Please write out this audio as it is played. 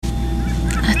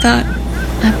thought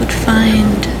I would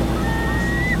find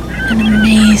an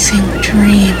amazing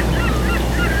dream.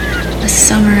 A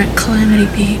summer at Calamity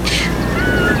Beach.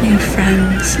 New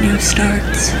friends, new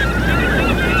starts.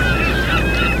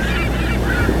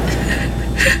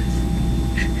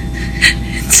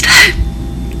 Instead,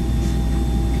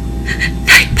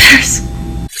 nightmares.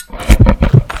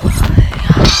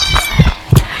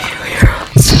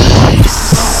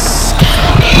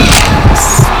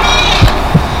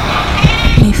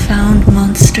 We found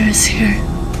monsters here.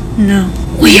 No,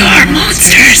 we are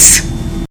monsters.